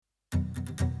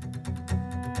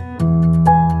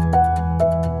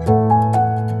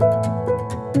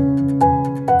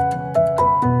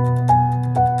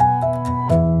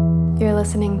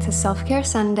Self-Care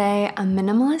Sunday, a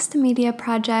minimalist media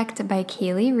project by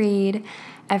Kaylee Reed.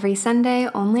 Every Sunday,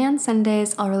 only on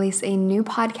Sundays, I'll release a new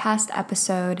podcast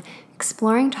episode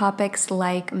exploring topics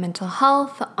like mental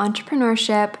health,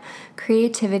 entrepreneurship,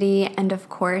 creativity, and of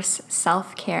course,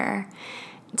 self-care.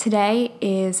 Today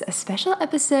is a special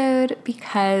episode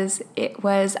because it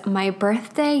was my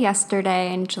birthday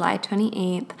yesterday on July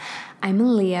 28th. I'm a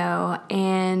Leo,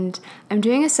 and I'm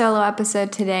doing a solo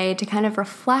episode today to kind of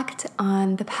reflect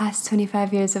on the past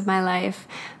 25 years of my life,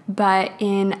 but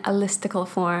in a listicle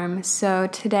form. So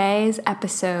today's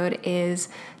episode is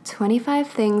 25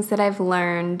 things that I've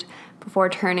learned before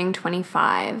turning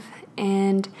 25.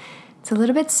 And it's a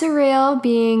little bit surreal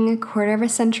being a quarter of a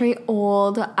century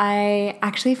old. I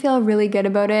actually feel really good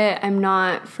about it. I'm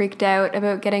not freaked out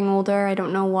about getting older. I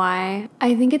don't know why.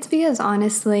 I think it's because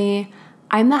honestly,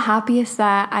 I'm the happiest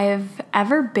that I've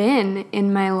ever been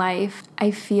in my life.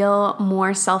 I feel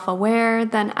more self-aware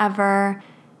than ever,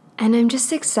 and I'm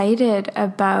just excited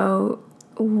about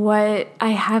what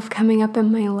I have coming up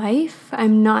in my life.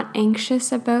 I'm not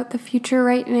anxious about the future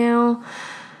right now.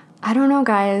 I don't know,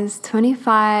 guys.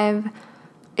 25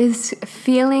 is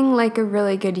feeling like a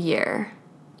really good year.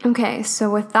 Okay, so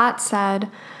with that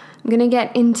said, I'm gonna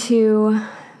get into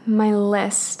my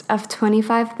list of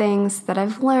 25 things that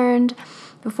I've learned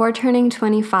before turning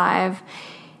 25,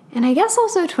 and I guess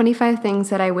also 25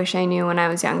 things that I wish I knew when I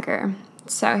was younger.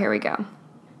 So here we go.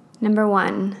 Number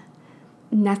 1,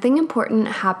 nothing important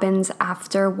happens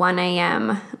after 1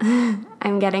 a.m.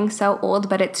 I'm getting so old,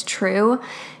 but it's true.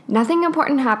 Nothing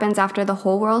important happens after the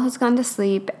whole world has gone to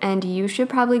sleep, and you should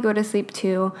probably go to sleep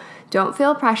too. Don't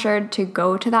feel pressured to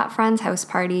go to that friend's house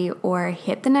party or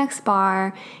hit the next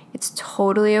bar. It's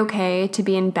totally okay to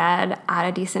be in bed at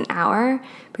a decent hour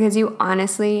because you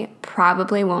honestly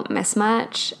probably won't miss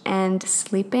much, and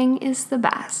sleeping is the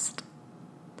best.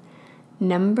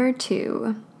 Number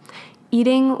 2,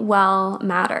 eating well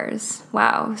matters.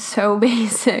 Wow, so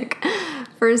basic.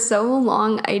 For so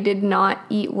long, I did not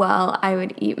eat well. I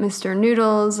would eat Mr.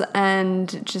 Noodles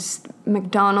and just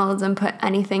McDonald's and put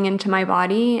anything into my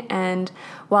body. And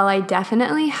while I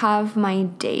definitely have my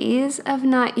days of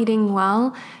not eating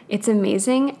well, it's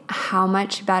amazing how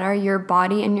much better your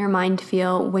body and your mind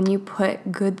feel when you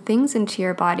put good things into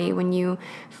your body, when you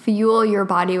fuel your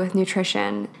body with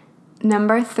nutrition.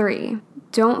 Number 3,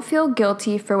 don't feel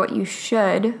guilty for what you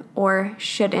should or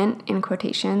shouldn't, in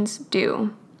quotations,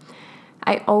 do.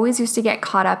 I always used to get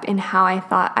caught up in how I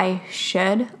thought I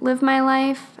should live my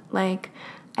life, like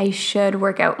I should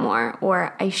work out more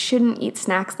or I shouldn't eat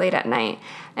snacks late at night.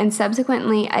 And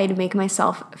subsequently, I'd make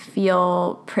myself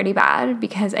feel pretty bad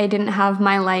because I didn't have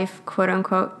my life, quote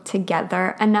unquote,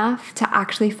 together enough to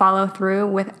actually follow through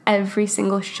with every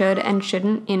single should and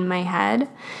shouldn't in my head.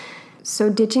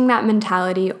 So ditching that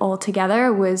mentality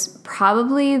altogether was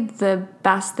probably the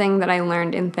best thing that I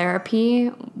learned in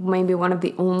therapy. Maybe one of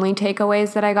the only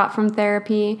takeaways that I got from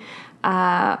therapy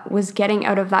was getting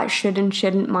out of that should and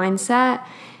shouldn't mindset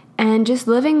and just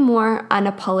living more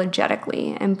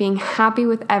unapologetically and being happy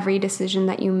with every decision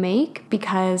that you make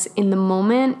because in the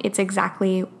moment, it's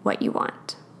exactly what you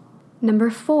want. Number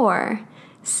 4,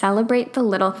 celebrate the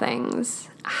little things.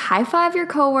 High five your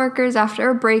coworkers after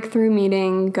a breakthrough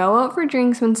meeting, go out for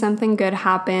drinks when something good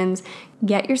happens,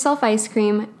 get yourself ice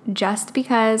cream just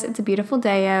because it's a beautiful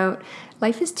day out.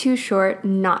 Life is too short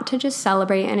not to just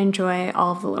celebrate and enjoy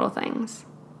all of the little things.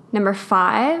 Number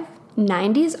 5,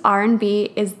 90s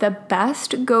R&B is the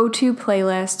best go-to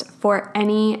playlist for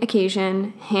any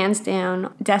occasion, hands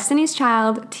down. Destiny's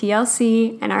Child,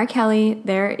 TLC, and R. Kelly,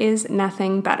 there is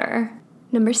nothing better.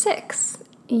 Number 6,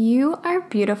 you are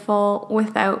beautiful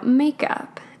without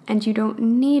makeup, and you don't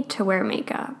need to wear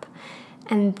makeup.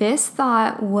 And this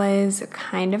thought was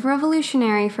kind of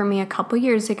revolutionary for me a couple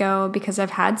years ago because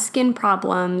I've had skin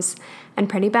problems and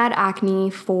pretty bad acne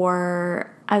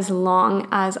for as long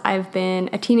as I've been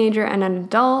a teenager and an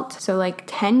adult, so like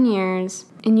 10 years.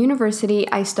 In university,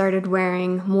 I started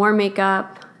wearing more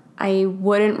makeup. I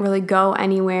wouldn't really go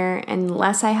anywhere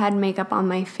unless I had makeup on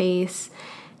my face.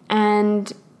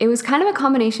 And it was kind of a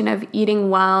combination of eating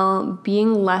well,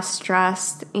 being less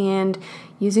stressed, and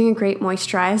using a great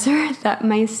moisturizer that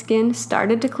my skin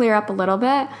started to clear up a little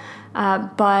bit.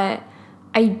 But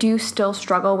I do still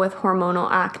struggle with hormonal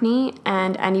acne,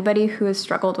 and anybody who has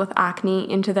struggled with acne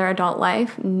into their adult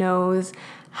life knows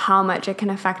how much it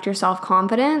can affect your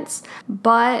self-confidence.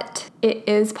 But it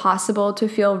is possible to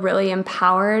feel really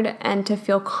empowered and to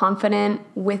feel confident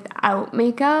without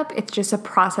makeup. It's just a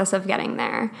process of getting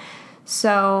there.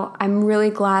 So I'm really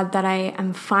glad that I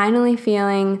am finally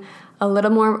feeling a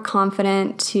little more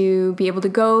confident to be able to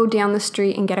go down the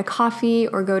street and get a coffee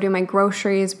or go do my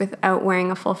groceries without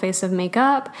wearing a full face of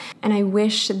makeup. And I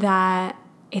wish that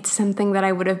it's something that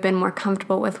I would have been more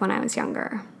comfortable with when I was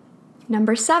younger.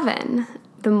 Number 7,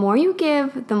 the more you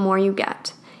give, the more you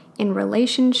get. In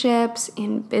relationships,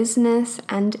 in business,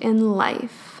 and in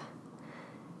life.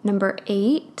 Number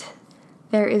 8,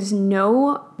 there is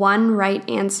no one right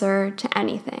answer to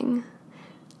anything.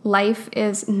 Life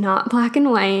is not black and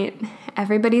white.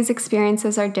 Everybody's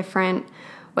experiences are different.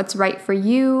 What's right for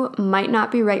you might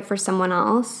not be right for someone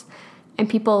else. And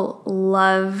people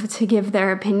love to give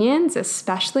their opinions,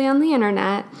 especially on the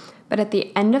internet. But at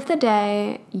the end of the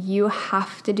day, you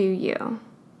have to do you.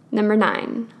 Number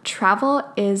 9, travel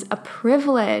is a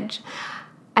privilege.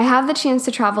 I have the chance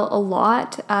to travel a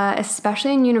lot,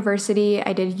 especially in university.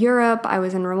 I did Europe. I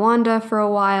was in Rwanda for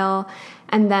a while.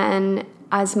 And then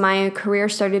as my career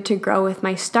started to grow with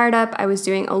my startup, I was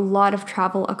doing a lot of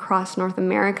travel across North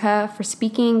America for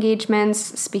speaking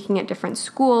engagements, speaking at different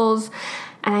schools.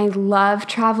 And I love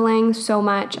traveling so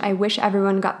much. I wish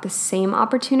everyone got the same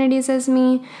opportunities as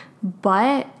me,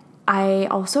 but I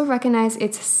also recognize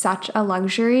it's such a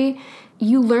luxury.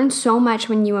 You learn so much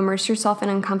when you immerse yourself in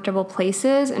uncomfortable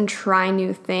places and try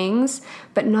new things,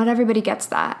 but not everybody gets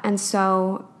that. And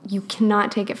so you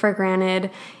cannot take it for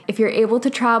granted. If you're able to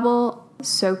travel,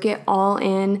 soak it all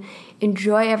in,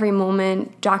 enjoy every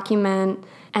moment, document,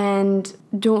 and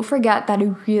don't forget that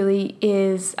it really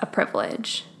is a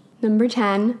privilege. Number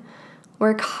 10,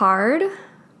 work hard,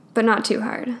 but not too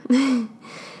hard.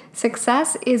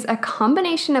 Success is a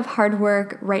combination of hard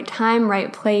work, right time,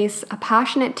 right place, a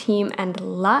passionate team, and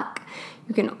luck.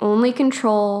 You can only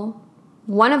control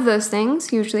one of those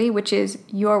things, usually, which is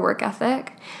your work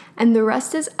ethic, and the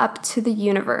rest is up to the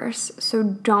universe. So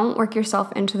don't work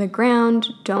yourself into the ground.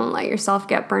 Don't let yourself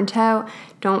get burnt out.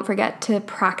 Don't forget to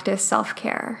practice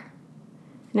self-care.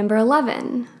 Number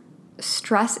 11,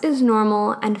 stress is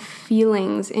normal and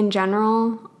feelings in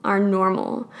general are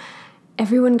normal.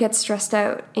 Everyone gets stressed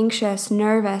out, anxious,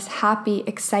 nervous, happy,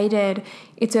 excited.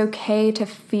 It's okay to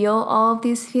feel all of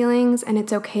these feelings, and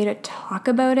it's okay to talk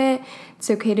about it.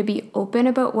 It's okay to be open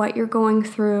about what you're going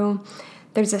through.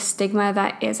 There's a stigma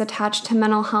that is attached to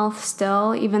mental health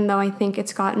still, even though I think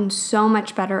it's gotten so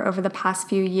much better over the past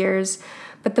few years.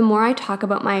 But the more I talk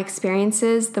about my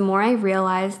experiences, the more I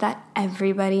realize that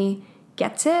everybody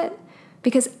gets it,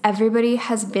 because everybody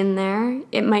has been there.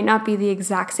 It might not be the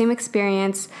exact same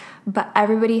experience, but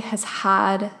everybody has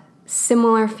had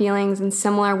similar feelings in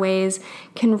similar ways,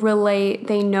 can relate,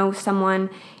 they know someone.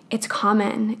 It's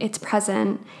common, it's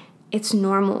present, it's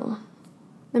normal.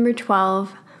 Number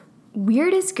 12,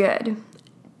 weird is good.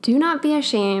 Do not be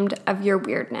ashamed of your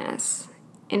weirdness.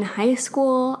 In high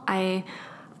school, I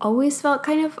always felt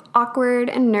kind of awkward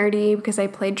and nerdy because I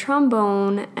played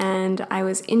trombone and I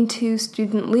was into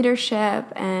student leadership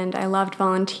and I loved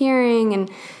volunteering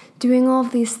and doing all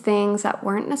of these things that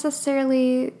weren't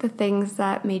necessarily the things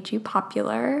that made you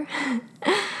popular.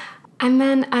 And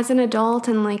then as an adult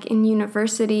and like in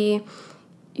university,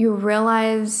 you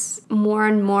realize more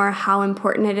and more how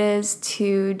important it is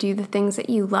to do the things that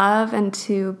you love and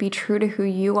to be true to who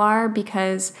you are,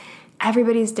 because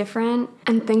everybody's different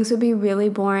and things would be really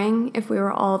boring if we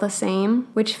were all the same,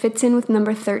 which fits in with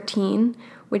number 13,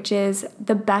 which is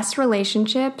the best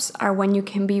relationships are when you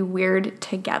can be weird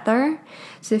together.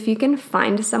 So if you can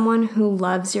find someone who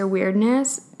loves your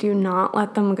weirdness, do not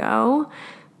let them go.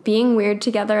 Being weird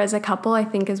together as a couple, I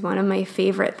think, is one of my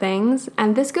favorite things.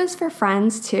 And this goes for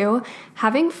friends too.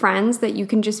 Having friends that you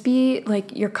can just be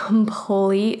like your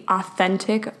complete,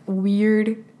 authentic,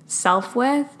 weird self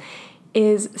with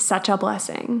is such a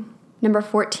blessing. Number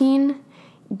 14,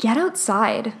 get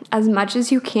outside as much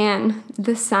as you can.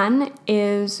 The sun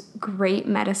is great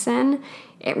medicine.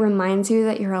 It reminds you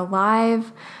that you're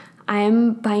alive.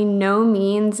 I'm by no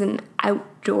means an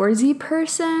outdoorsy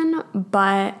person,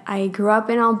 but I grew up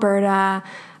in Alberta.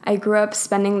 I grew up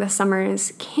spending the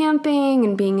summers camping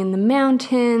and being in the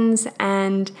mountains,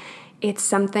 and it's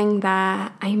something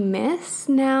that I miss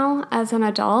now as an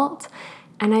adult.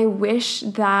 And I wish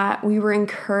that we were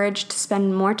encouraged to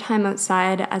spend more time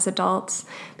outside as adults,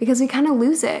 because we kind of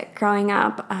lose it growing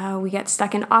up. We get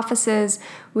stuck in offices.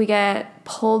 We get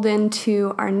pulled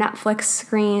into our Netflix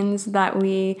screens that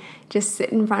we just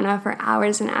sit in front of for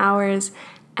hours and hours.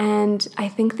 And I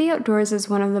think the outdoors is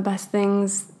one of the best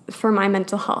things for my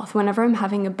mental health. Whenever I'm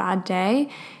having a bad day,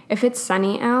 if it's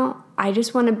sunny out, I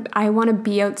want to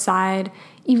be outside.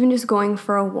 Even just going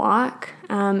for a walk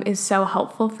is so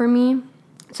helpful for me.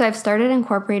 So I've started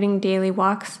incorporating daily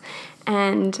walks,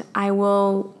 and I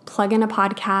will plug in a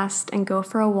podcast and go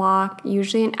for a walk,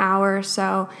 usually an hour or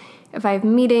so. If I have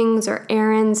meetings or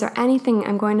errands or anything,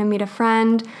 I'm going to meet a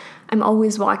friend, I'm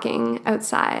always walking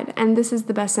outside. And this is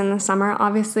the best in the summer.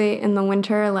 Obviously, in the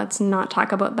winter, let's not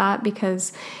talk about that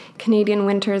because Canadian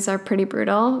winters are pretty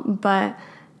brutal. But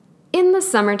in the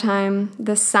summertime,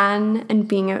 the sun and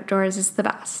being outdoors is the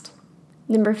best.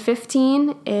 Number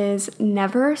 15 is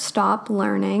never stop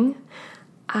learning.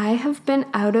 I have been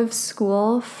out of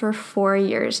school for 4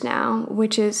 years now,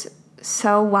 which is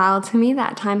so wild to me.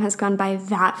 That time has gone by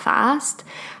that fast.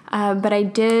 But I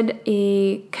did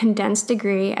a condensed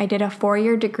degree. I did a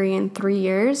 4-year degree in 3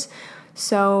 years.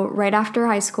 So right after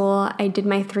high school, I did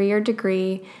my 3-year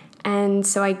degree. And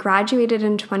so I graduated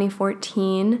in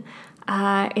 2014.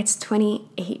 It's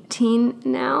 2018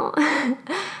 now.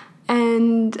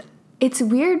 And it's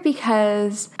weird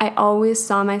because I always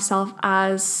saw myself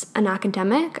as an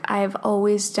academic. I've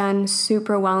always done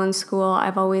super well in school.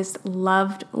 I've always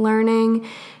loved learning.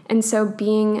 And so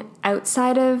being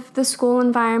outside of the school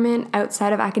environment,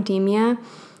 outside of academia,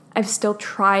 I've still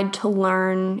tried to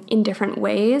learn in different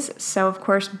ways. So of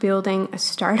course, building a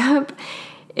startup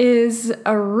is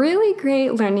a really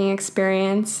great learning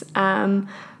experience.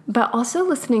 But also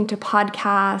listening to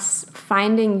podcasts,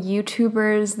 finding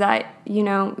YouTubers that, you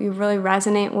really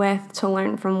resonate with to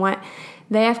learn from what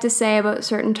they have to say about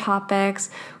certain topics,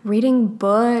 reading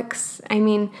books. I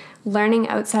mean, learning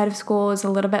outside of school is a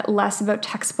little bit less about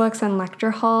textbooks and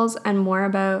lecture halls and more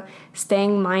about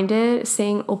staying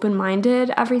open-minded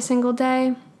every single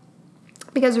day.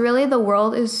 Because really the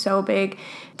world is so big.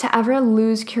 To ever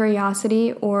lose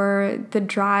curiosity or the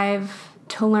drive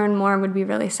to learn more would be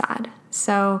really sad.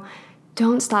 So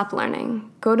don't stop learning.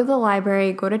 Go to the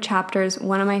library, go to Chapters,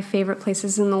 one of my favorite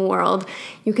places in the world.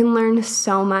 You can learn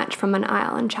so much from an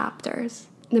aisle in Chapters.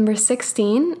 Number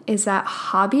 16 is that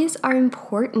hobbies are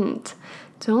important.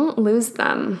 Don't lose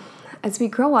them. As we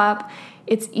grow up,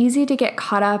 it's easy to get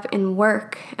caught up in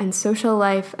work and social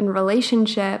life and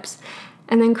relationships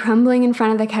and then crumbling in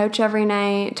front of the couch every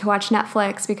night to watch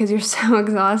Netflix because you're so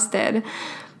exhausted.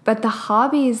 But the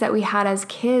hobbies that we had as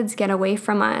kids get away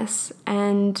from us.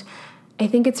 And I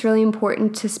think it's really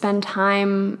important to spend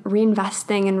time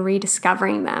reinvesting and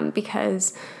rediscovering them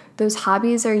because those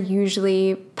hobbies are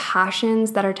usually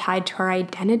passions that are tied to our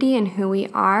identity and who we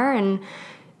are. And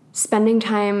spending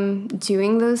time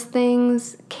doing those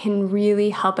things can really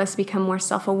help us become more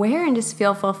self-aware and just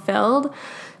feel fulfilled.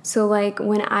 So like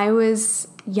when I was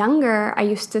younger, I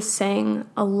used to sing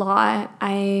a lot.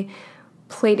 I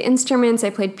played instruments, I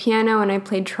played piano and I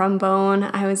played trombone.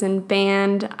 I was in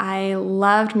band. I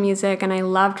loved music and I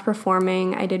loved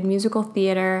performing. I did musical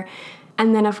theater.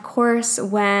 And then of course,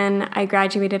 when I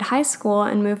graduated high school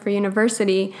and moved for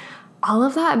university, all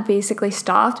of that basically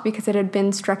stopped because it had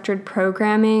been structured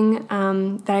programming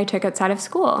that I took outside of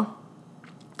school.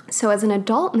 So as an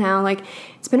adult now,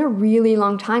 it's been a really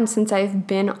long time since I've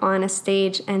been on a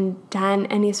stage and done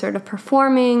any sort of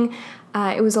performing.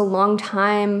 It was a long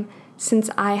time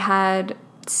since I had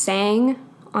sang.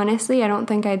 Honestly, I don't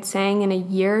think I'd sang in a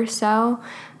year or so.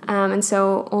 And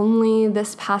so only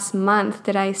this past month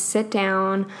did I sit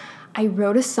down. I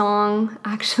wrote a song.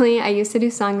 Actually, I used to do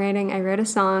songwriting. I wrote a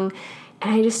song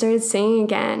and I just started singing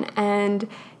again. And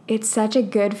it's such a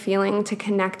good feeling to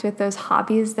connect with those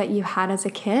hobbies that you had as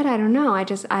a kid. I don't know.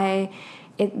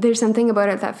 There's something about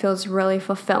it that feels really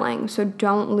fulfilling. So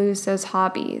don't lose those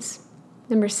hobbies.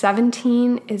 Number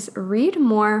 17 is read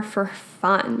more for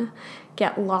fun.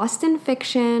 Get lost in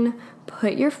fiction,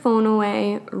 put your phone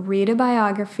away, read a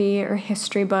biography or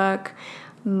history book.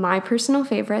 My personal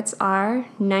favorites are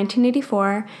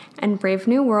 1984 and Brave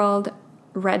New World,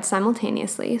 read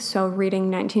simultaneously. So reading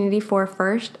 1984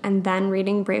 first and then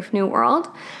reading Brave New World.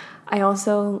 I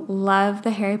also love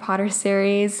the Harry Potter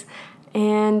series,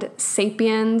 and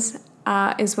Sapiens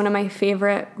is one of my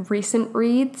favorite recent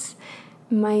reads.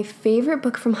 My favorite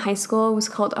book from high school was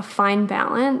called A Fine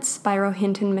Balance by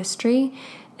Rohinton Mistry,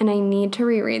 and I need to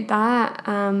reread that,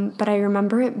 but I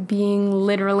remember it being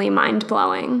literally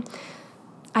mind-blowing.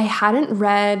 I hadn't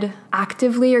read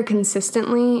actively or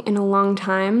consistently in a long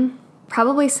time,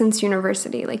 probably since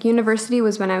university. University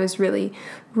was when I was really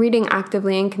reading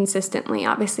actively and consistently,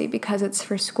 obviously, because it's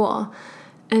for school.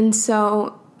 And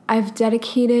so I've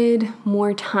dedicated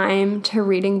more time to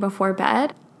reading before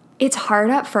bed. It's hard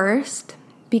at first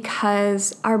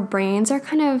because our brains are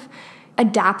kind of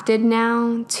adapted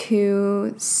now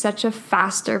to such a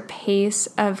faster pace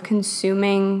of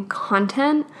consuming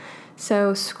content.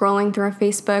 So scrolling through a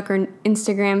Facebook or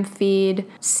Instagram feed,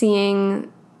 seeing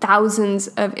thousands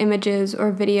of images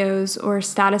or videos or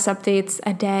status updates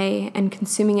a day and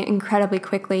consuming it incredibly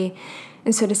quickly.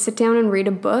 And so to sit down and read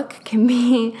a book can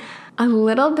be a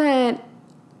little bit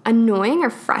annoying or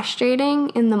frustrating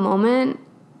in the moment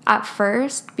at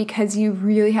first because you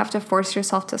really have to force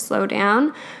yourself to slow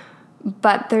down.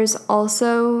 But there's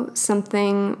also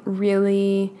something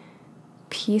really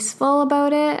peaceful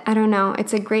about it. I don't know.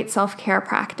 It's a great self-care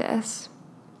practice.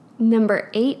 Number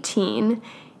 18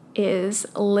 is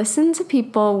listen to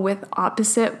people with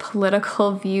opposite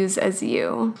political views as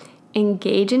you.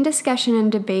 Engage in discussion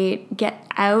and debate. Get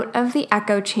out of the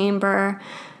echo chamber.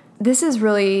 This is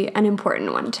really an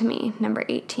important one to me, number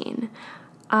 18.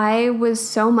 I was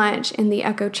so much in the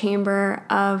echo chamber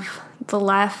of the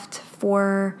left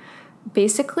for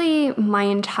basically my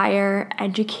entire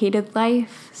educated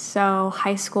life. So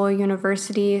high school,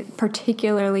 university,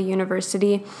 particularly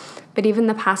university, but even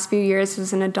the past few years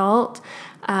as an adult,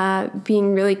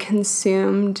 being really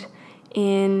consumed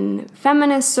in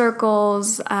feminist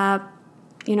circles,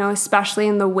 especially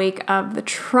in the wake of the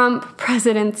Trump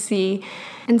presidency.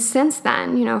 And since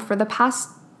then, for the past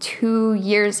 2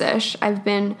 years-ish, I've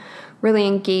been really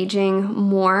engaging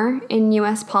more in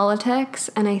US politics.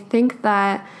 And I think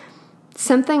that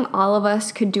something all of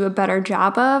us could do a better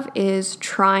job of is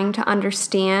trying to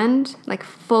understand,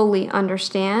 fully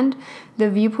understand, the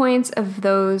viewpoints of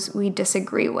those we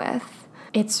disagree with.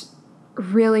 It's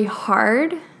really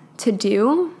hard to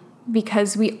do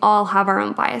because we all have our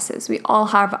own biases. We all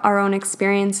have our own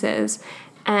experiences.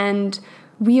 And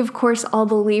we, of course, all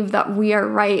believe that we are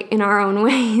right in our own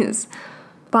ways.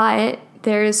 But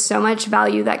there is so much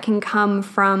value that can come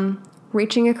from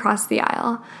reaching across the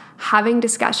aisle, having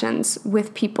discussions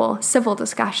with people, civil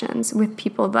discussions with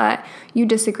people that you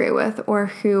disagree with or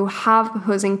who have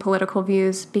opposing political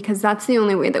views, because that's the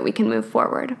only way that we can move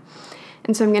forward.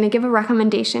 And so I'm going to give a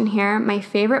recommendation here. My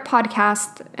favorite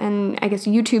podcast and I guess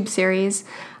YouTube series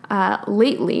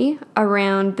lately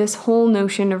around this whole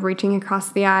notion of reaching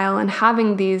across the aisle and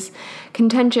having these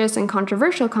contentious and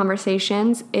controversial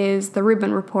conversations is The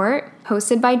Rubin Report,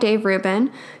 hosted by Dave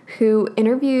Rubin, who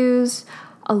interviews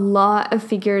a lot of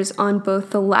figures on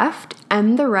both the left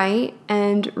and the right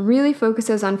and really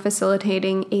focuses on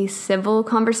facilitating a civil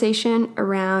conversation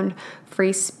around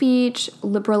free speech,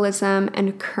 liberalism,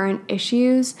 and current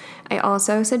issues. I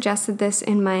also suggested this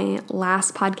in my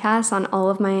last podcast on all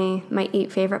of my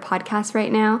 8 favorite podcasts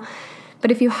right now. But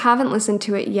if you haven't listened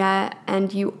to it yet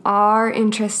and you are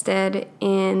interested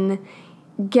in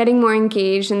getting more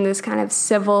engaged in this kind of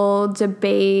civil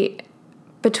debate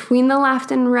between the left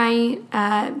and right,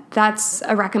 that's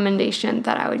a recommendation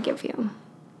that I would give you.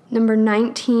 Number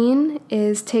 19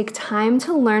 is take time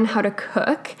to learn how to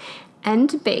cook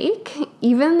and bake,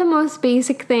 even the most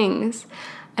basic things.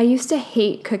 I used to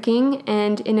hate cooking,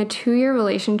 and in a 2-year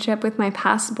relationship with my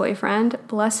past boyfriend,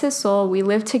 bless his soul, we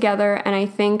lived together, and I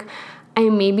think I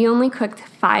maybe only cooked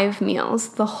 5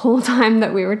 meals the whole time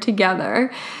that we were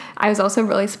together. I was also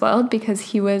really spoiled because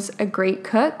he was a great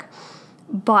cook.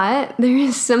 But there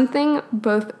is something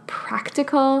both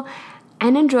practical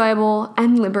and enjoyable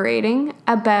and liberating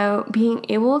about being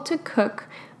able to cook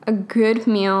a good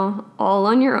meal all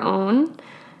on your own.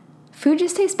 Food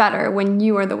just tastes better when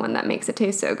you are the one that makes it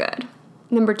taste so good.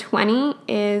 Number 20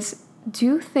 is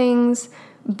do things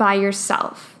by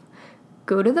yourself.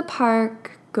 Go to the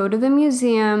park, go to the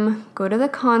museum, go to the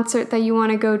concert that you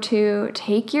want to go to,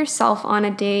 take yourself on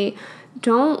a date.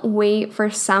 Don't wait for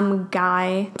some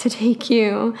guy to take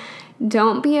you.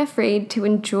 Don't be afraid to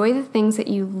enjoy the things that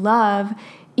you love,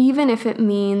 even if it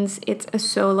means it's a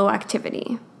solo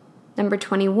activity. Number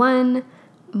 21,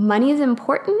 money is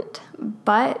important,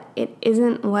 but it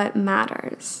isn't what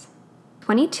matters.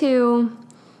 22,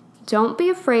 don't be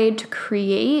afraid to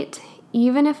create,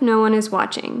 even if no one is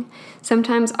watching.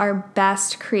 Sometimes our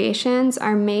best creations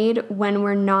are made when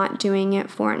we're not doing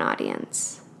it for an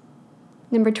audience.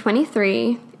 Number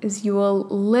 23 is you will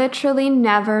literally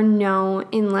never know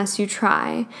unless you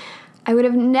try. I would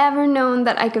have never known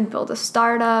that I could build a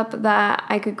startup, that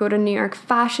I could go to New York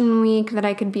Fashion Week, that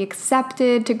I could be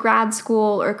accepted to grad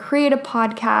school or create a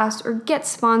podcast or get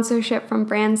sponsorship from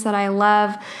brands that I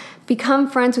love, become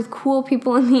friends with cool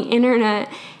people on the internet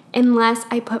unless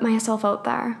I put myself out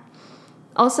there.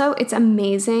 Also, it's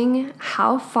amazing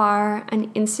how far an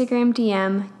Instagram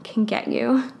DM can get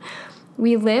you.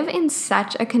 We live in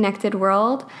such a connected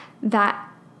world that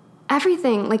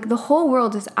everything, the whole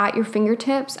world is at your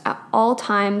fingertips at all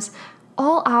times,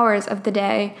 all hours of the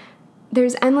day.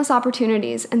 There's endless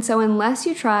opportunities. And so unless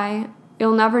you try,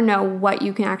 you'll never know what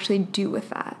you can actually do with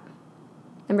that.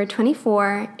 Number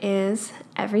 24 is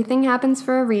everything happens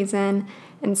for a reason.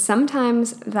 And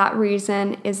sometimes that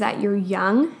reason is that you're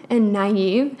young and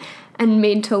naive and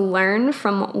made to learn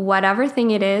from whatever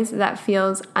thing it is that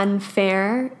feels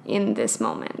unfair in this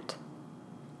moment.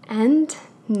 And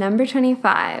Number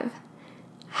 25.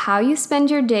 How you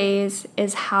spend your days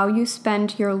is how you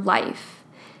spend your life.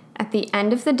 At the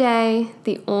end of the day,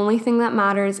 the only thing that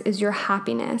matters is your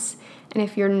happiness. And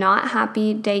if you're not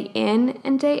happy day in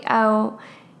and day out,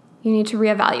 you need to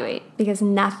reevaluate, because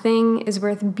nothing is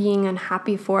worth being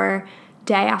unhappy for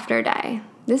day after day.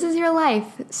 This is your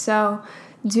life, so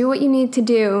do what you need to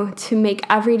do to make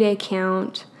every day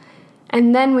count.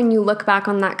 And then when you look back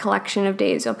on that collection of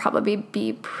days, you'll probably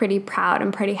be pretty proud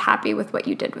and pretty happy with what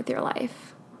you did with your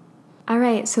life. All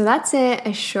right, so that's it,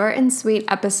 a short and sweet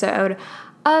episode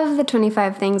of the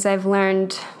 25 things I've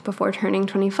learned before turning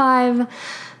 25.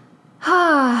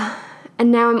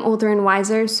 And now I'm older and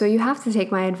wiser, so you have to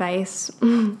take my advice.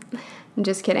 I'm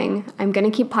just kidding. I'm going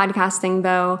to keep podcasting,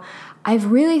 though.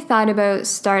 I've really thought about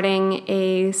starting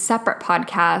a separate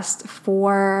podcast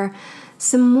for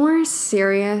some more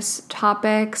serious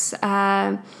topics.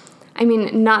 Not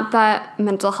that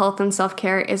mental health and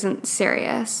self-care isn't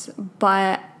serious,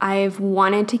 but I've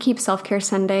wanted to keep Self-Care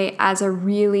Sunday as a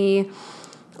really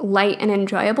light and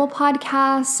enjoyable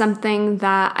podcast, something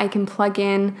that I can plug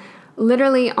in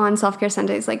literally on Self-Care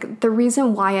Sundays. Like, the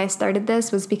reason why I started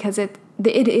this was because it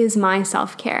is my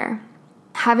self-care.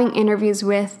 Having interviews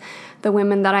with the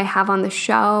women that I have on the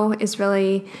show is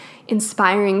really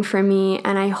inspiring for me,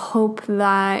 and I hope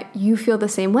that you feel the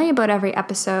same way about every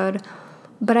episode.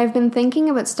 But I've been thinking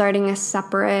about starting a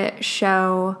separate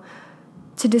show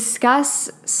to discuss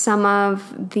some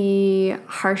of the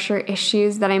harsher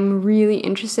issues that I'm really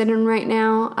interested in right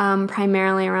now,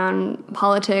 primarily around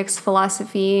politics,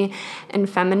 philosophy, and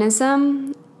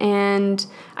feminism. And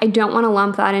I don't want to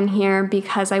lump that in here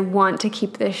because I want to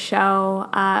keep this show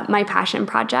my passion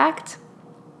project.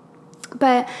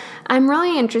 But I'm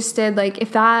really interested,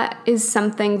 if that is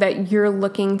something that you're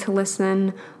looking to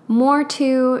listen more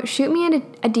to, shoot me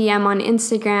a DM on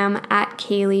Instagram at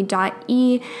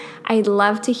kaylee.e. I'd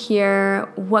love to hear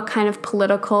what kind of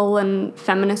political and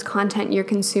feminist content you're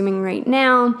consuming right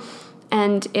now,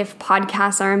 and if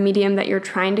podcasts are a medium that you're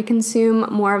trying to consume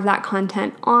more of that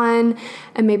content on,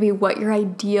 and maybe what your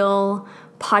ideal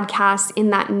podcast in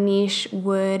that niche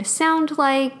would sound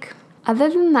like. Other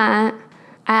than that,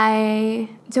 I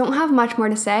don't have much more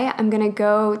to say. I'm going to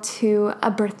go to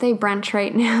a birthday brunch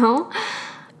right now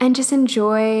and just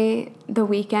enjoy the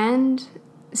weekend.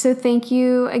 So thank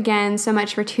you again so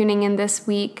much for tuning in this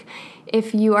week.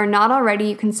 If you are not already,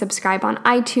 you can subscribe on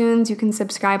iTunes. You can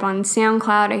subscribe on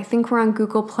SoundCloud. I think we're on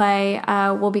Google Play.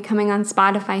 We'll be coming on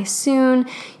Spotify soon.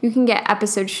 You can get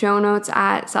episode show notes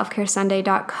at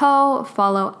selfcaresunday.co.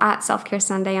 Follow at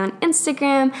selfcaresunday on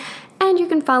Instagram. And you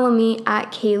can follow me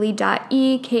at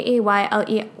kaylee.e, KAYLEY.e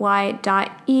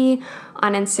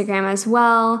on Instagram as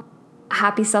well.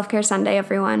 Happy Self-Care Sunday,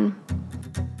 everyone.